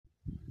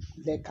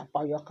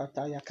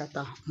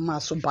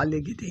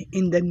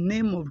In the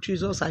name of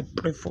Jesus, I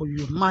pray for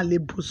you.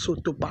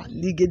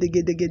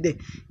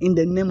 In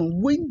the name of,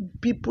 when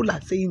people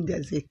are saying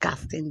there's a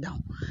casting down,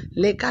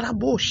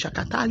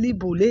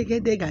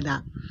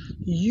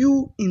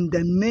 you in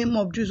the name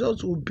of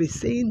Jesus will be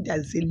saying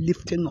there's a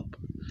lifting up.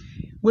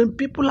 When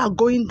people are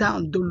going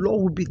down, the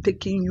Lord will be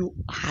taking you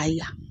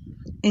higher.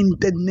 In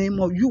the name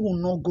of, you will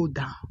not go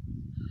down.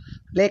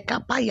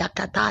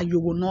 You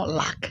will not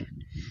lack.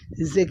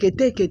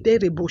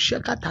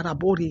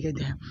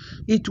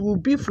 It will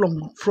be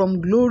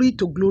from glory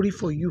to glory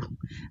for you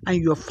and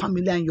your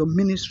family and your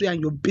ministry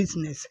and your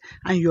business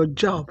and your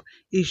job.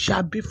 It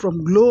shall be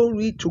from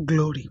glory to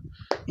glory.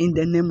 In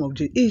the name of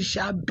Jesus, it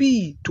shall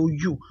be to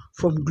you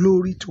from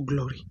glory to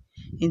glory.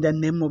 In the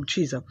name of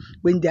Jesus.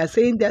 When they are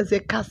saying there's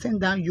a casting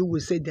down, you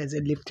will say there's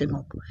a lifting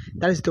up.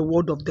 That is the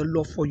word of the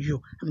Lord for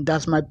you. And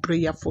that's my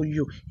prayer for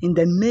you. In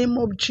the name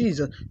of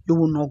Jesus, you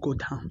will not go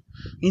down.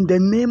 In the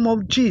name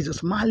of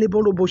Jesus,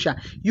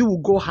 you will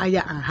go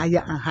higher and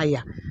higher and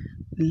higher.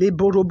 The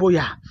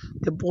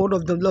word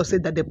of the Lord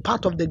said that the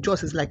path of the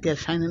just is like a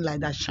shining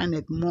light that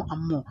shineth more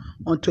and more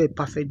unto a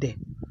perfect day.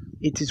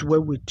 It is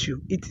well with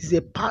you. It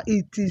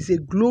is a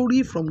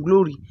glory from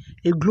glory,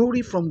 a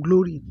glory from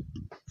glory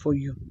for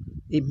you.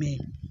 Amen.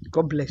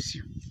 God bless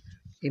you.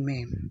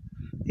 Amen.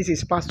 This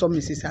is Pastor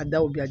Mrs.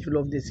 Adaobi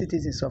Ajula of the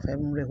Citizens of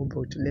Heaven,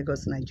 Rehoboth,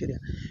 Lagos, Nigeria.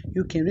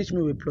 You can reach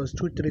me with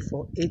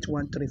 +234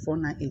 813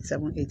 498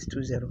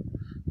 7820.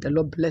 The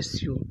Lord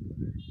bless you.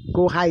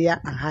 Go higher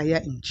and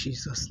higher in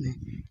Jesus' name.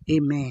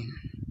 Amen.